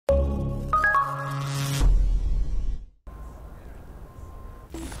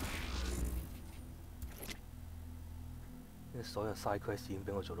所有 side quest 已經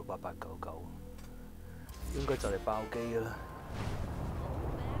俾我做到8899，應該就嚟爆機㗎啦。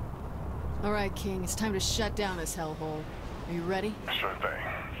All right, King, it's time to shut down this hellhole. Are you ready? Sure thing.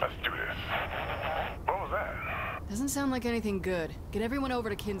 Let's do this. What was that? Doesn't sound like anything good. Get everyone over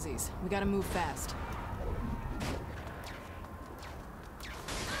to Kinsey's. We gotta move fast.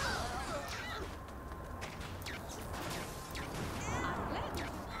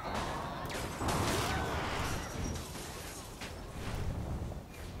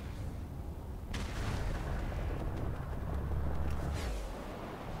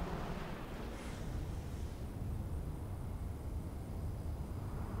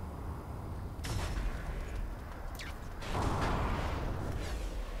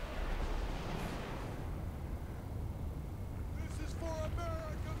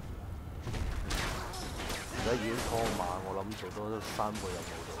而家已經拖馬，我諗做多3倍任務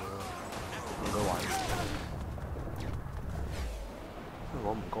到啦，應該玩完。因為我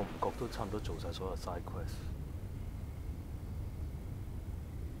唔覺都差唔多做晒所有 side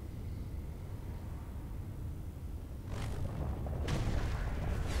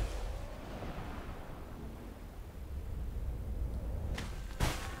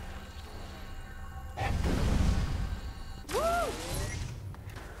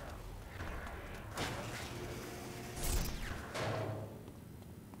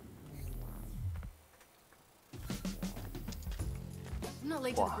not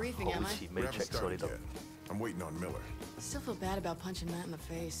late to the briefing, am I? We haven't started yet. I'm waiting on Miller. Still feel bad about punching Matt in the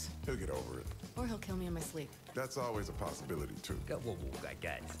face. He'll get over it. Or he'll kill me in my sleep. That's always a possibility, too. Whoa,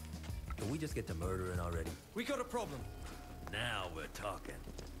 guys. Can we just get to murdering already? We got a problem. Now we're talking.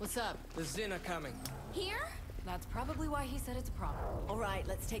 What's up? The Zin are coming. Here? That's probably why he said it's a problem. All right,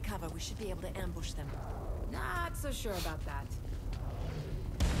 let's take cover. We should be able to ambush them. Not so sure about that.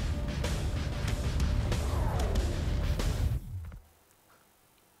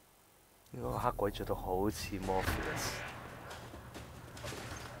呢個黑鬼着到好似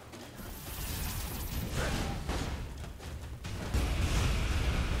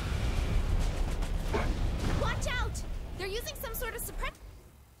out! They're using some sort of suppress.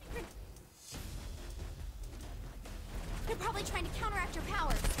 They're probably trying to counteract your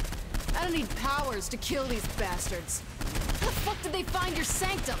powers. I don't need powers to kill these bastards. How the fuck did they find your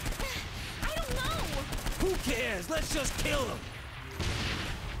sanctum? I don't know! Who cares? Let's just kill them!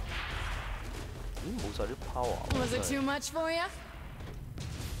 冇晒啲 power。Was it too much for you?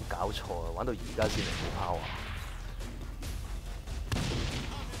 搞錯啊！玩到而家先嚟冇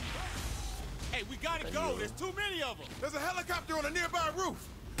power。Hey, we gotta go. There's too many of them. There's a helicopter on a nearby roof.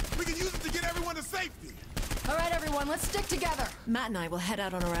 We can use it to get everyone to safety. All right, everyone, let's stick together. Matt and I will head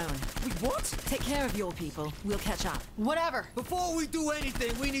out on our own. Wait, what? Take care of your people. We'll catch up. Whatever. Before we do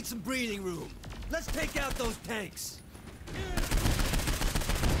anything, we need some breathing room. Let's take out those tanks.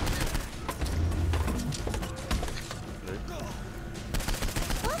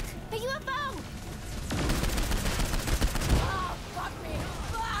 Look! The UFO! Oh, fuck me!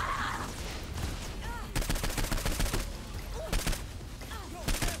 Ah!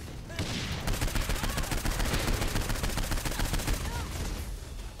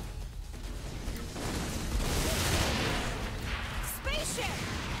 Spaceship!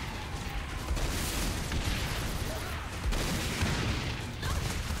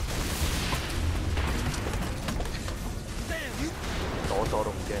 躲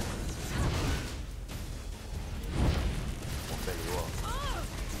都唔驚。我肥喎。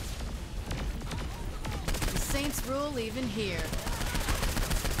The Saints rule even here.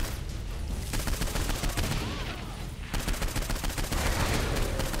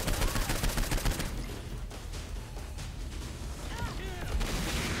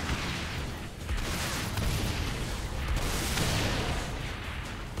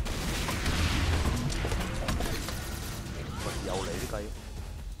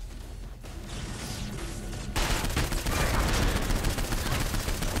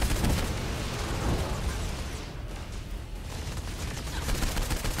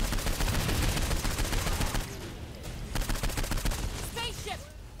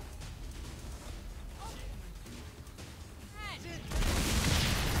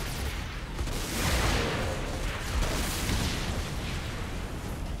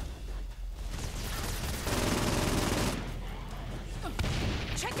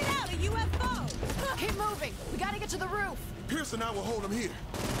 Keep moving! We gotta get to the roof! Pierce and I will hold them here.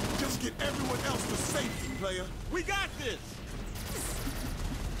 Just get everyone else to safety, player. We got this!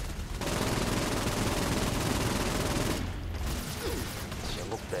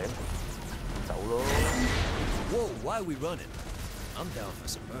 Whoa, why are we running? I'm down for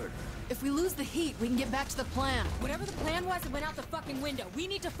some murder. If we lose the heat, we can get back to the plan. Whatever the plan was, it went out the fucking window. We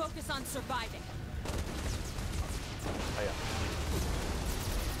need to focus on surviving. 係啊。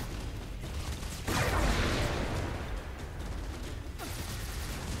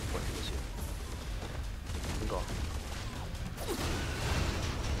喂，點事？邊個？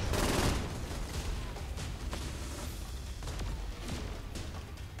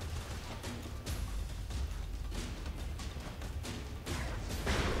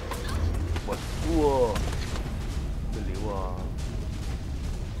喂，哇！咩料啊？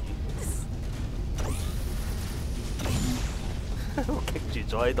棘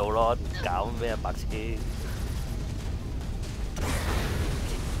住咗喺度咯，搞咩啊白痴！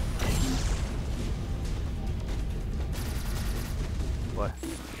喂，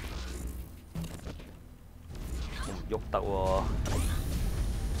我唔喐得喎。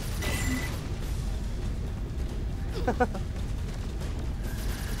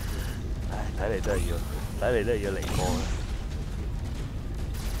唉，睇嚟都係要嚟過啦。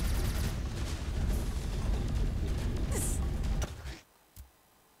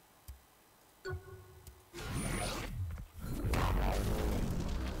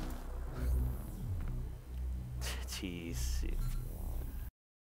黐線！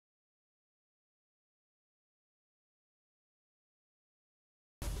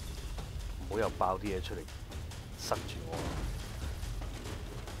唔好又爆啲嘢出嚟，塞住我。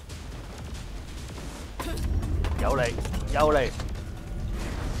有嚟，有嚟！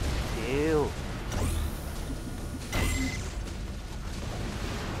屌！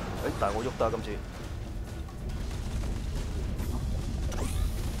但係我喐得啊，今次。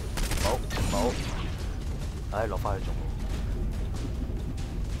冇。唉，落翻去仲。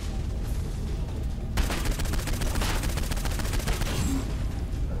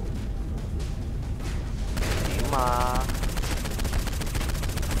點啊？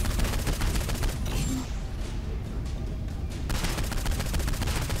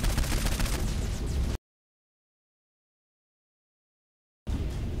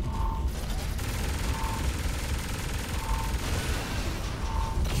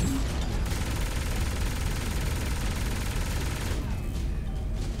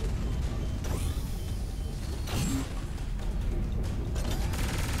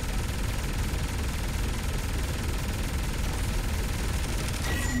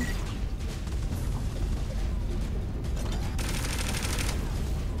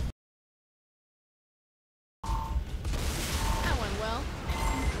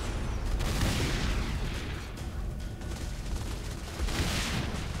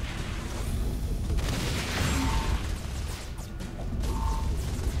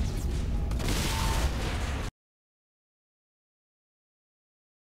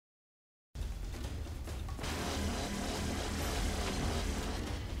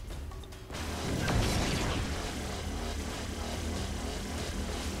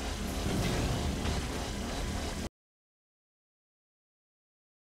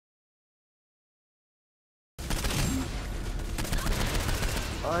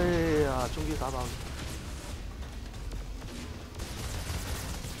哎呀，終於打爆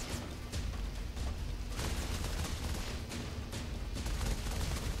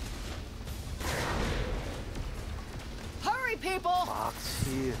！Hurry, people! 白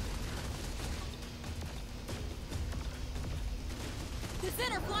痴！ The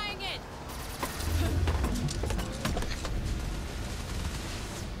center flying in!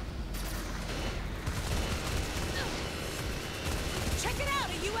 Check it out,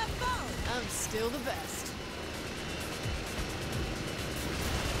 a UFO! I'm still the best.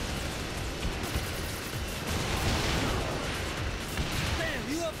 Bam!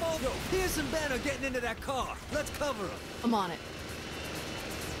 UFO! Yo, Pierce and Ben are getting into that car. Let's cover them. I'm on it.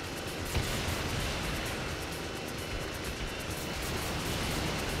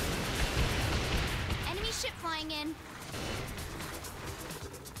 Enemy ship flying in.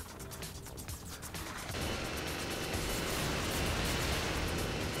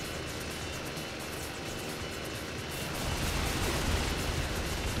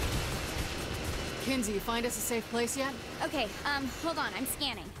 Kinsey, you find us a safe place yet? Okay, hold on, I'm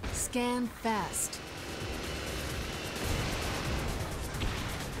scanning. Scan fast.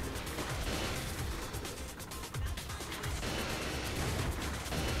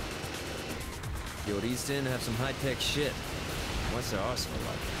 Yo, these Zen have some high-tech shit. What's their arsenal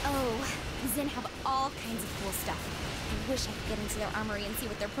like? Oh, Zen have all kinds of cool stuff. I wish I could get into their armory and see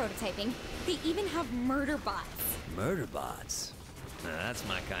what they're prototyping. They even have murder bots. Murder bots? Now, that's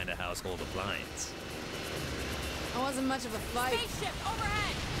my kind of household appliance. It wasn't much of a fight. Spaceship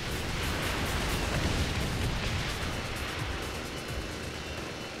overhead!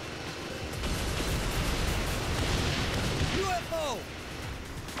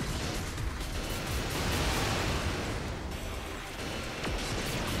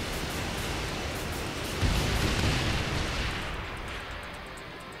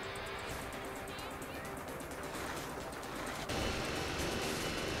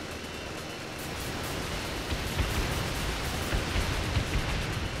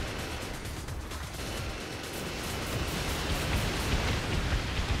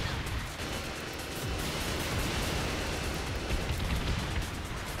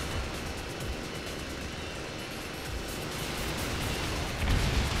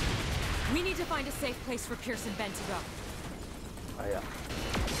 We need to find a safe place for Pierce and Ben to go. 係啊。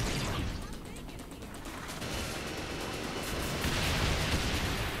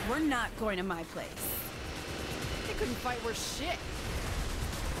 We're not going to my place. They couldn't fight worth shit.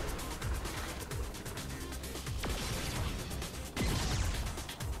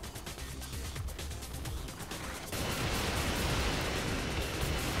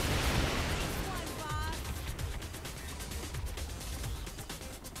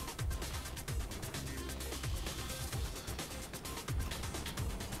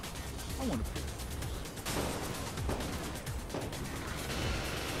 I want to play.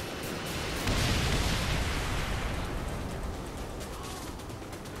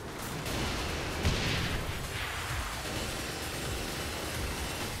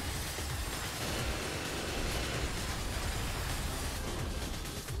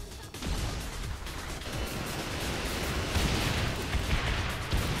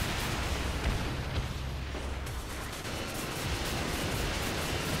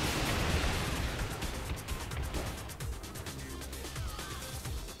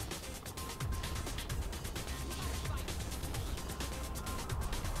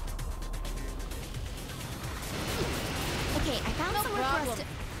 Okay, I found somewhere for us to...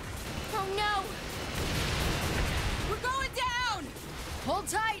 Oh no! We're going down! Hold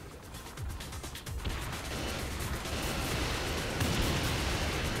tight!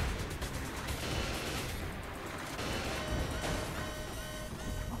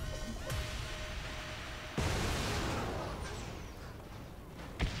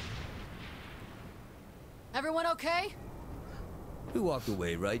 Everyone okay? We walked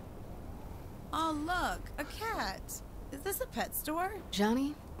away, right? Oh, look, a cat. Is this a pet store?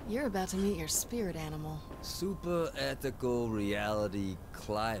 Johnny, you're about to meet your spirit animal. Super ethical reality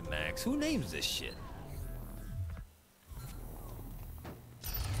climax. Who names this shit?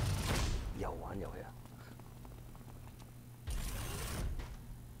 又玩遊戲啊！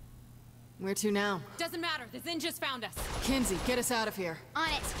 Where to now? Doesn't matter. The Zin just found us. Kinsey, get us out of here. On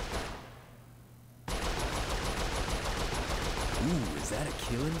it. Ooh, is that a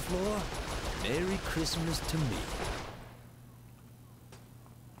killing floor? Merry Christmas to me.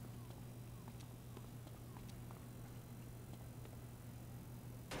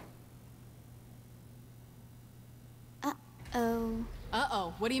 Uh-oh.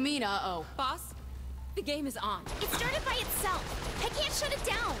 Uh-oh. What do you mean, uh-oh? Boss, the game is on. It started by itself. I can't shut it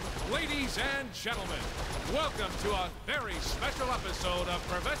down. Ladies and gentlemen, welcome to a very special episode of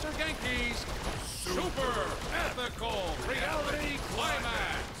Professor Genki's Super Ethical Reality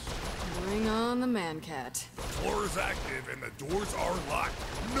Climax. Bring on the man-cat. Floor is active and the doors are locked.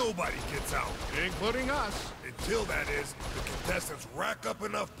 Nobody gets out. Including us. Until that is, the contestants rack up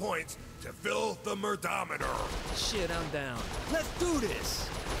enough points to fill the murdometer. Shit, I'm down. Let's do this!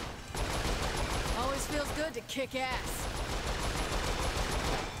 Always feels good to kick ass.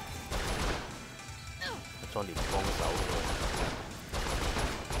 再連幫手喎。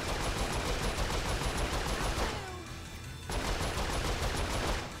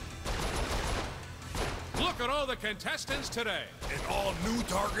 Look at all the contestants today. And all new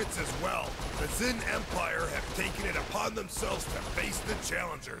targets as well. The Zin Empire have taken it upon themselves to face the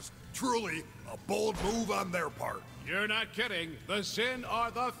challengers. Truly, a bold move on their part. You're not kidding. The Zin are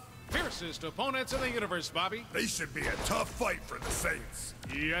the fiercest opponents in the universe, Bobby. They should be a tough fight for the Saints.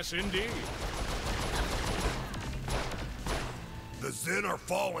 Yes, indeed. The Zin are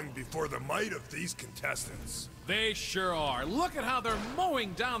falling before the might of these contestants. They sure are. Look at how they're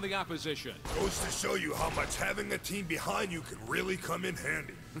mowing down the opposition. Goes to show you how much having a team behind you can really come in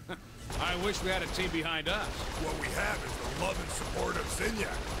handy. I wish we had a team behind us. What we have is the love and support of Zinyak.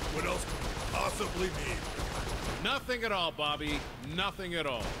 What else could we possibly need? Nothing at all, Bobby. Nothing at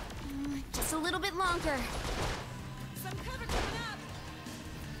all. Just a little bit longer. Some cover coming up.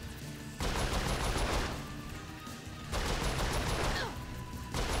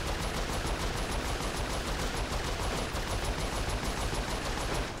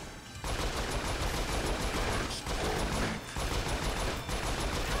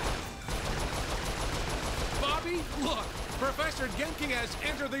 Bobby, look! Professor Genki has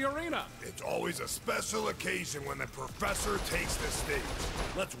entered the arena. It's always a special occasion when the professor takes the stage.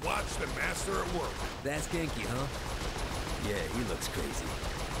 Let's watch the master at work. That's Genki, huh? Yeah, he looks crazy.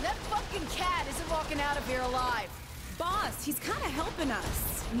 That fucking cat isn't walking out of here alive. Boss, he's kind of helping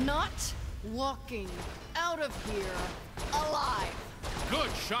us. Not walking out of here alive. Good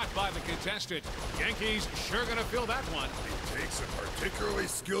shot by the contestant. Genki's sure gonna feel that one. It takes a particularly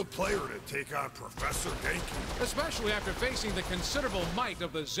skilled player to take on Professor Genki, Especially after facing the considerable might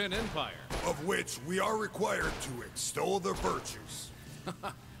of the Zin Empire. of which we are required to extol the virtues.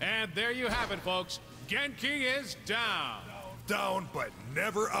 And there you have it, folks. Genki is down. Down, but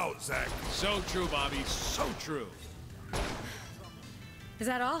never out, Zach. So true, Bobby. So true. Is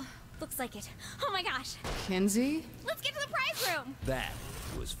that all? Looks like it. Oh my gosh. Kinsey? Let's get to the prize room. That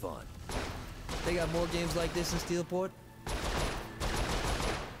was fun. They got more games like this in Steelport?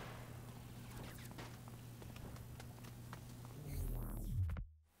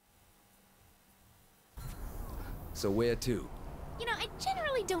 So where to? You know, I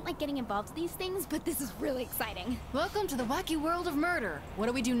generally don't like getting involved in these things, but this is really exciting. Welcome to the wacky world of murder. What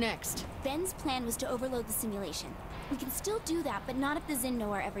do we do next? Ben's plan was to overload the simulation. We can still do that, but not if the Zin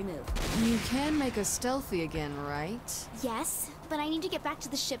know our every move. You can make us stealthy again, right? Yes, but I need to get back to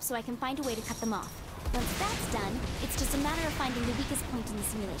the ship so I can find a way to cut them off. Once that's done, it's just a matter of finding the weakest point in the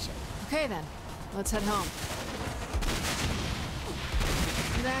simulation. Okay then, let's head home.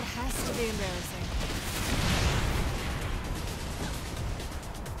 That has to be embarrassing.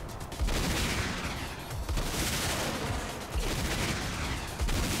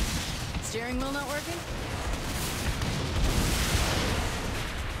 Steering wheel not working?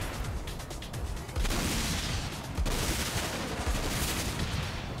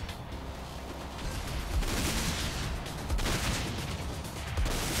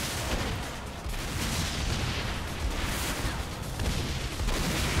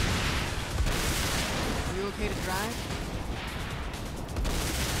 Are you okay to drive?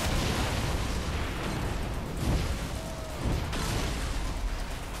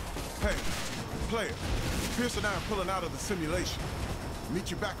 Hey, player. Pierce and I are pulling out of the simulation.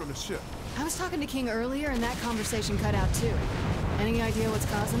 Meet you back on the ship. I was talking to King earlier and that conversation cut out too. Any idea what's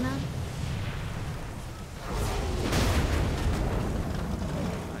causing that?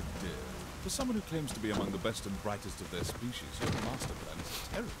 I did. For someone who claims to be among the best and brightest of their species, your master plan is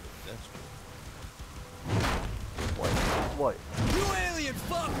terribly desperate. What? You alien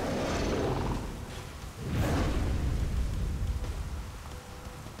fuck!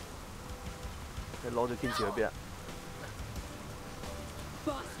你攞咗堅持去邊啊？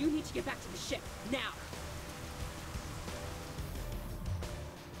 Boss, you need to get back to the ship, now!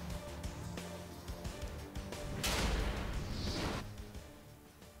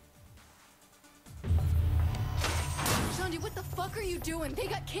 Shandy, what the fuck are you doing? They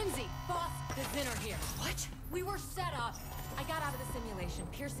got Kinsey! Boss, the Zin are here. What? We were set up. I got out of the simulation.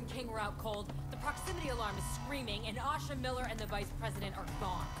 Pierce and King were out cold. The proximity alarm is screaming, and Asha Miller and the Vice President are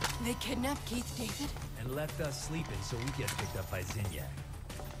gone. They kidnapped Keith David? And left us sleeping so we get picked up by Zinyak.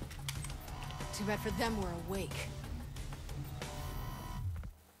 Too bad for them we're awake.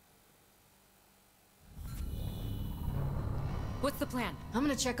 What's the plan? I'm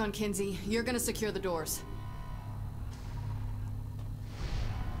gonna check on Kinsey. You're gonna secure the doors.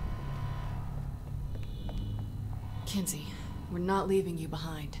 Kinsey, we're not leaving you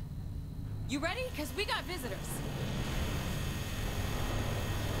behind. You ready? Because we got visitors.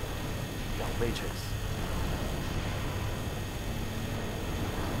有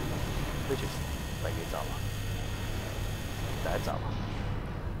Matrix。Matrix 第幾集啊？第一集啊？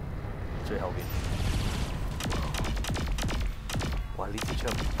最後邊。哇！呢支槍唔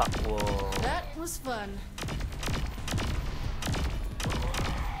得喎。 That was fun.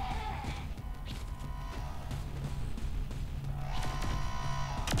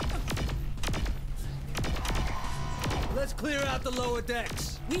 Let's clear out the lower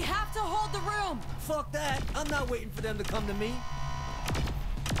decks. We have to hold the room! Fuck that. I'm not waiting for them to come to me.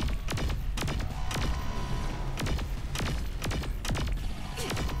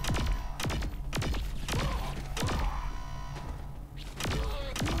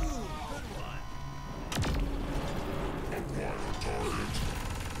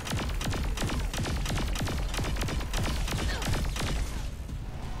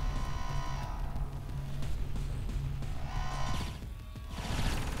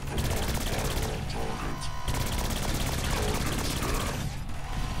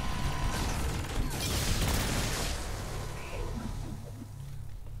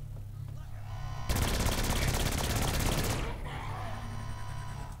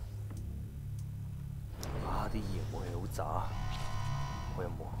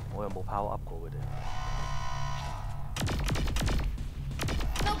 power up 過佢哋。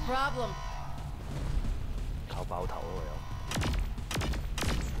No problem。靠爆頭咯又。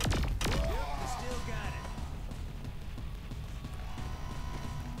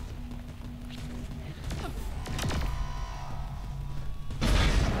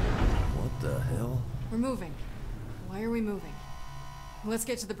 What the hell? We're moving. Why are we moving? Let's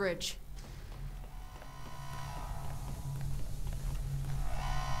get to the bridge.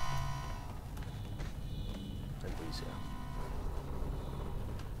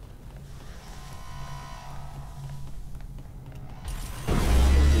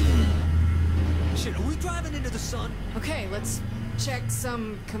 son. Okay, let's check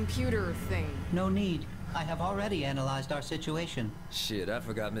some computer thing. No need. I have already analyzed our situation. Shit, I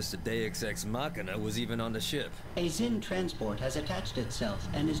forgot Mr. Deus Ex Machina was even on the ship. A Zin transport has attached itself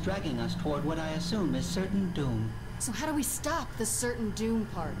and is dragging us toward what I assume is certain doom. So how do we stop the certain doom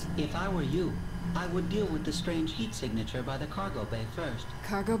part? If I were you, I would deal with the strange heat signature by the cargo bay first.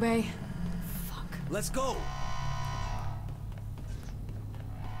 Cargo bay? Fuck. Let's go!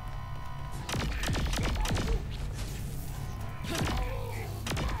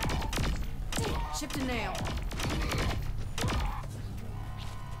 Chipped a nail.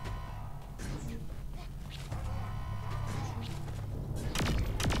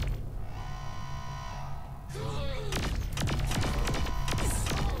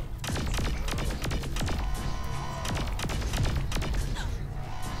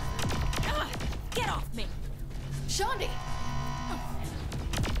 Get off me! Shondi!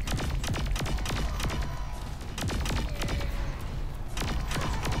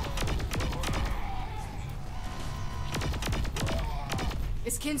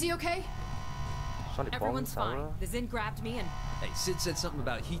 Is Kinsey okay? Everyone's fine. The Zin grabbed me and... Hey, Sid said something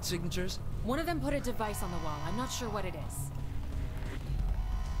about heat signatures? one of them put a device on the wall. I'm not sure what it is.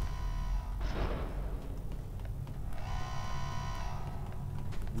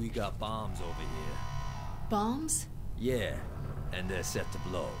 We got bombs over here. Bombs? Yeah, and they're set to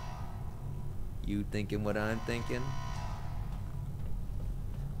blow. You thinking what I'm thinking?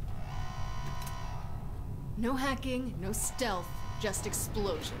 No hacking, no stealth, just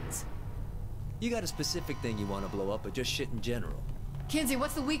explosions. You got a specific thing you want to blow up, or just shit in general? Kinsey,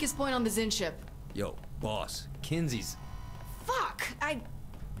 what's the weakest point on the Zin ship? Yo, boss, Kinsey's... Fuck!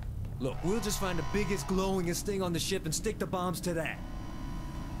 Look, we'll just find the biggest, glowingest thing on the ship and stick the bombs to that.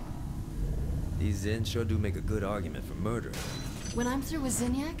 These Zin sure do make a good argument for murder. When I'm through with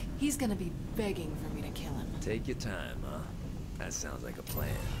Zinyak, he's gonna be begging for me to kill him. Take your time, huh? That sounds like a plan.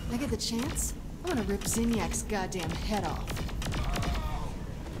 I get the chance? I'm gonna rip Zinyak's goddamn head off.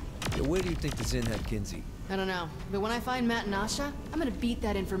 Yo, where do you think the Zin had Kinsey? I don't know, but when I find Matt and Asha, I'm gonna beat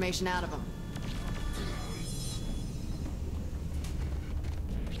that information out of them.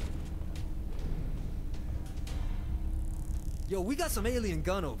 Yo, we got some alien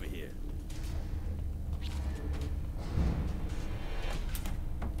gun over here.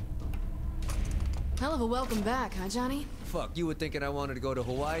 Hell of a welcome back, huh, Johnny? Fuck, you were thinking I wanted to go to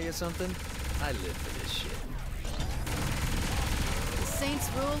Hawaii or something? I live for this shit. The Saints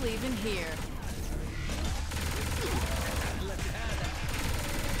rule even here.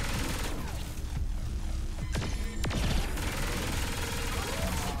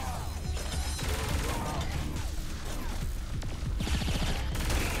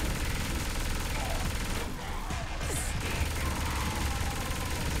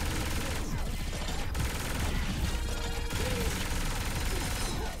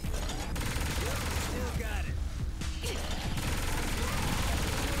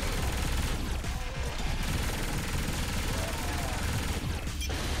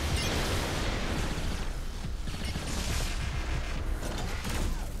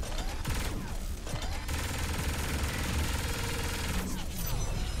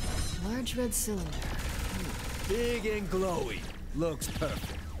 Large red cylinder. Big and glowy. Looks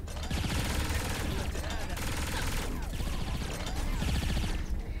perfect.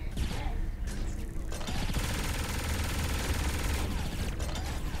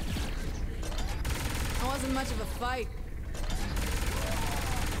 That wasn't much of a fight.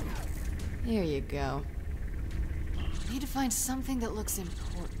 Here you go. Need to find something that looks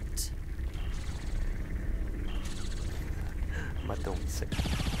important. 乜都唔識，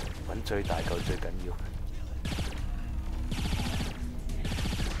揾最大嚿最緊要。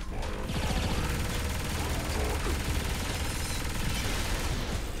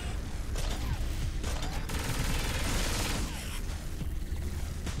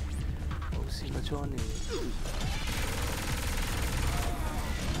冇事嘛，Johnny。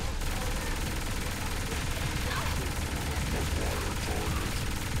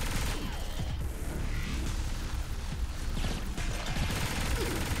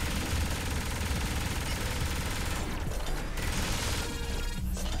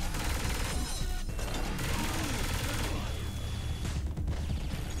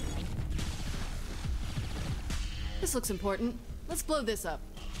This looks important. Let's blow this up.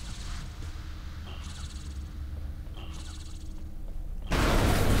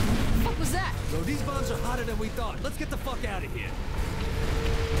 What was that? Yo, these bombs are hotter than we thought. Let's get the fuck out of here.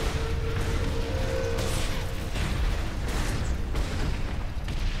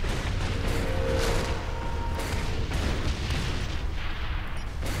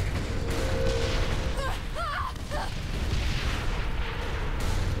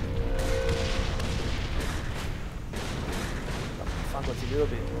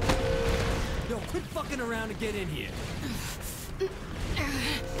 Yo, quit fucking around and get in here.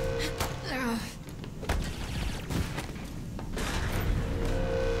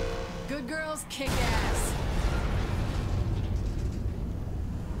 Good girls kick ass.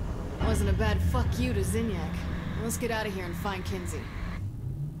 Wasn't a bad fuck you to Zinyak. Let's get out of here and find Kinsey.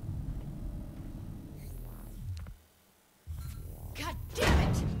 God damn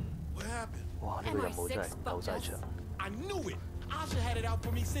it! What happened? 哇！呢個任務真係鬥晒場。 I knew it. Asha had it out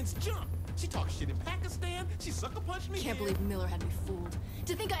for me since jump. She talked shit in Pakistan. She sucker punched me. Can't believe Miller had me fooled.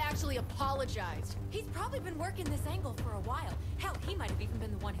 To think I actually apologized. He's probably been working this angle for a while. Hell, he might have even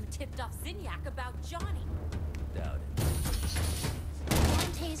been the one who tipped off Zinyak about Johnny. Doubt it.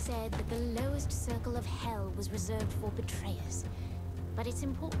 Dante said that the lowest circle of hell was reserved for betrayers. But it's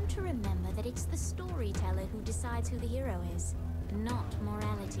important to remember that it's the storyteller who decides who the hero is, not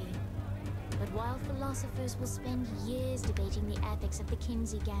morality. But while philosophers will spend years debating the ethics of the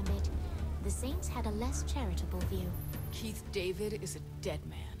Kinsey Gambit, the Saints had a less charitable view. Keith David is a dead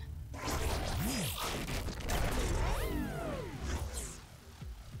man.